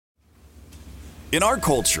In our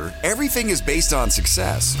culture, everything is based on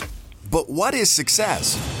success. But what is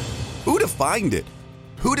success? Who defined it?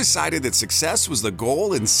 Who decided that success was the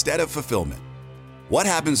goal instead of fulfillment? What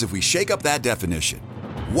happens if we shake up that definition?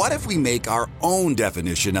 What if we make our own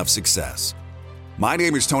definition of success? My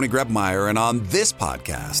name is Tony Grebmeyer, and on this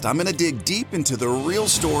podcast, I'm going to dig deep into the real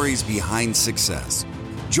stories behind success.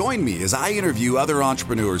 Join me as I interview other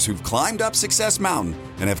entrepreneurs who've climbed up Success Mountain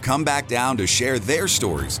and have come back down to share their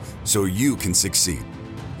stories so you can succeed.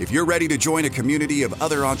 If you're ready to join a community of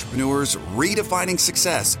other entrepreneurs redefining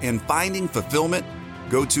success and finding fulfillment,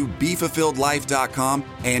 go to BeFulfilledLife.com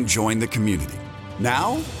and join the community.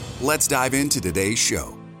 Now, let's dive into today's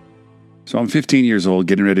show. So I'm 15 years old,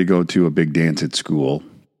 getting ready to go to a big dance at school.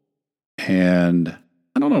 And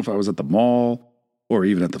I don't know if I was at the mall or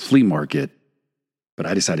even at the flea market, but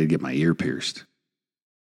I decided to get my ear pierced.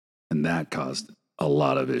 And that caused a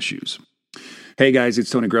lot of issues. Hey guys, it's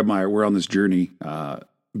Tony Grebmeyer. We're on this journey,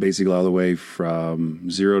 basically all the way from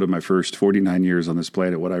zero to my first 49 years on this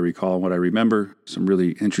planet, what I recall and what I remember. Some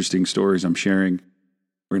really interesting stories I'm sharing.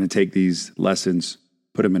 We're going to take these lessons,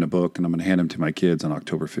 put them in a book, and I'm going to hand them to my kids on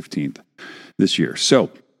October 15th this year. So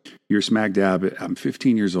you're smack dab. I'm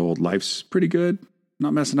 15 years old. Life's pretty good.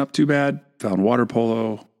 Not messing up too bad. Found water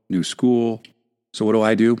polo, new school. So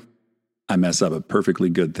what do? I mess up a perfectly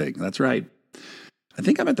good thing. That's right. I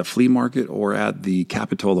think I'm at the flea market or at the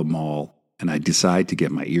Capitola Mall, and I decide to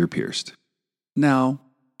get my ear pierced. Now,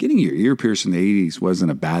 getting your ear pierced in the 80s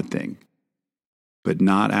wasn't a bad thing, but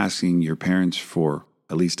not asking your parents for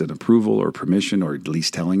at least an approval or permission, or at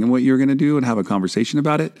least telling them what you're going to do and have a conversation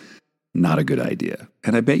about it, not a good idea.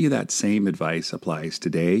 And I bet you that same advice applies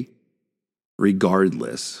today.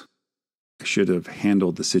 Regardless, I should have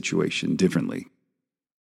handled the situation differently.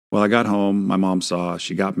 Well, I got home, my mom saw,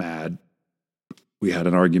 she got mad. We had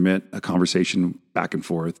an argument, a conversation back and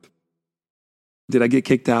forth. Did I get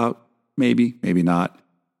kicked out? Maybe, maybe not.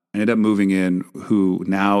 I ended up moving in who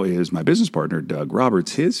now is my business partner, Doug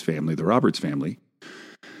Roberts, his family, the Roberts family.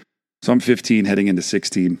 So I'm 15, heading into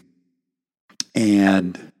 16.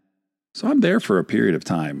 And so I'm there for a period of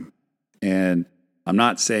time. And I'm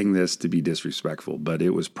not saying this to be disrespectful, but it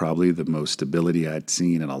was probably the most stability I'd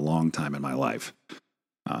seen in a long time in my life.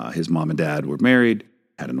 His mom and dad were married,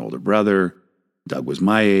 had an older brother. Doug was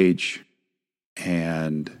my age.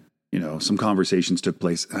 And, some conversations took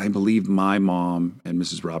place. I believe my mom and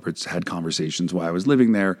Mrs. Roberts had conversations while I was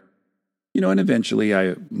living there. And eventually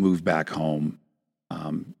I moved back home,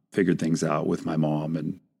 figured things out with my mom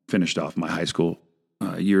and finished off my high school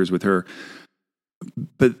years with her.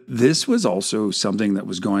 But this was also something that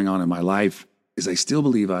was going on in my life, is I still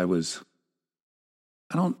believe I was,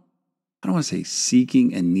 I don't want to say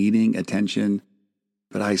seeking and needing attention,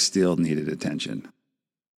 but I still needed attention.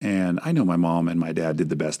 And I know my mom and my dad did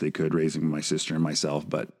the best they could raising my sister and myself,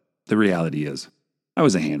 but the reality is I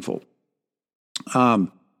was a handful.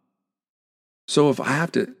 So if I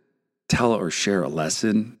have to tell or share a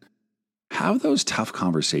lesson, have those tough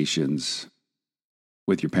conversations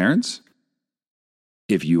with your parents.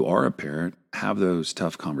 If you are a parent, have those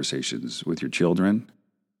tough conversations with your children.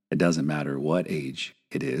 It doesn't matter what age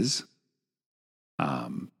it is.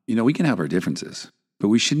 We can have our differences, but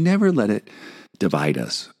we should never let it divide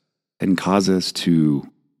us and cause us to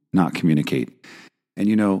not communicate.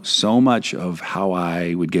 And so much of how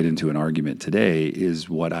I would get into an argument today is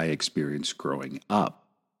what I experienced growing up,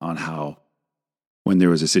 on how when there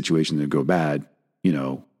was a situation that would go bad,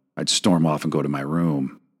 I'd storm off and go to my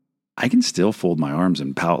room. I can still fold my arms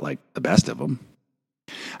and pout like the best of them.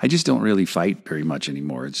 I just don't really fight very much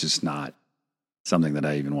anymore. It's just not something that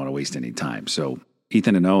I even want to waste any time. So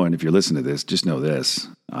Ethan and Owen, if you're listening to this, just know this.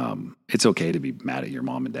 It's okay to be mad at your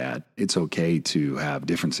mom and dad. It's okay to have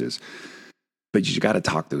differences, but you got to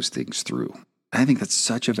talk those things through. I think that's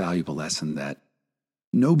such a valuable lesson that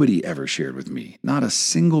nobody ever shared with me. Not a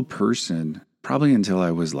single person, probably until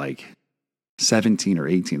I was like 17 or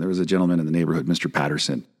 18. There was a gentleman in the neighborhood, Mr.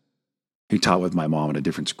 Patterson, who taught with my mom at a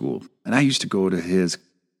different school. And I used to go to his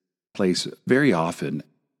place very often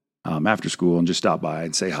after school and just stop by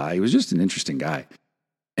and say hi. He was just an interesting guy.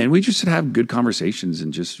 And we just have good conversations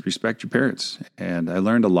and just respect your parents. And I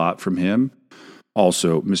learned a lot from him.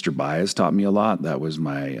 Also, Mr. Bias taught me a lot. That was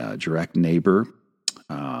my direct neighbor.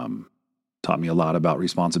 Taught me a lot about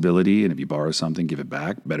responsibility. And if you borrow something, give it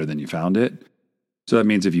back better than you found it. So that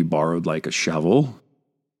means if you borrowed like a shovel,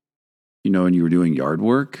 and you were doing yard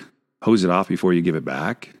work, hose it off before you give it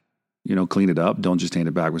back. Clean it up. Don't just hand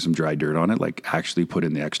it back with some dry dirt on it. Like, actually put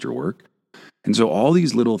in the extra work. And so all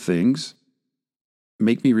these little things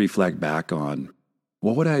make me reflect back on,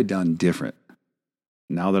 what would I have done different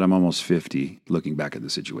now that I'm almost 50, looking back at the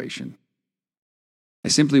situation? I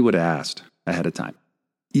simply would have asked ahead of time.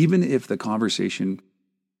 Even if the conversation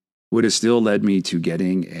would have still led me to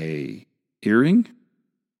getting a earring,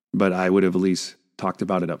 but I would have at least talked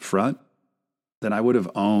about it up front, then I would have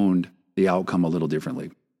owned the outcome a little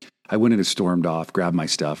differently. I wouldn't have stormed off, grabbed my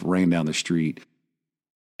stuff, ran down the street,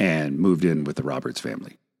 and moved in with the Roberts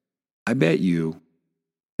family. I bet you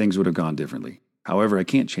things would have gone differently. However, I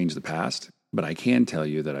can't change the past, but I can tell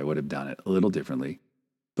you that I would have done it a little differently.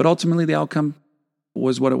 But ultimately, the outcome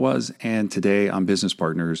was what it was. And today, I'm business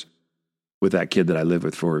partners with that kid that I lived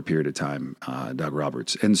with for a period of time, Doug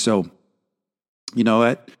Roberts. And so, you know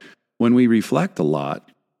what? When we reflect a lot,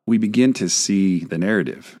 we begin to see the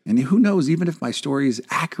narrative. And who knows, even if my story is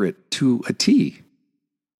accurate to a T,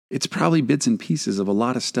 it's probably bits and pieces of a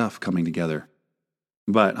lot of stuff coming together.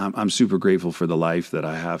 But I'm super grateful for the life that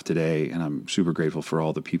I have today, and I'm super grateful for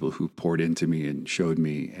all the people who poured into me and showed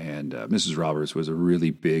me. And Mrs. Roberts was a really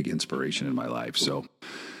big inspiration in my life. So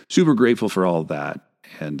super grateful for all of that.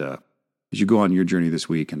 And as you go on your journey this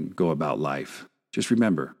week and go about life, just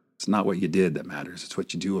remember, it's not what you did that matters. It's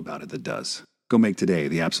what you do about it that does. Go make today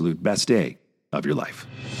the absolute best day of your life.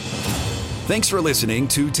 Thanks for listening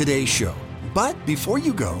to today's show. But before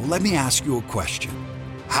you go, let me ask you a question.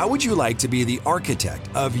 How would you like to be the architect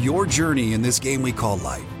of your journey in this game we call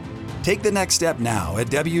life? Take the next step now at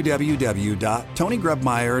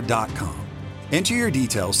www.tonygrubmeyer.com. Enter your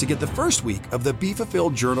details to get the first week of the Be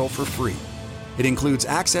Fulfilled Journal for free. It includes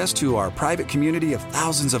access to our private community of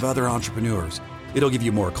thousands of other entrepreneurs. It'll give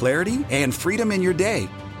you more clarity and freedom in your day,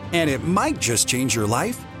 and it might just change your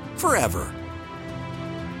life forever.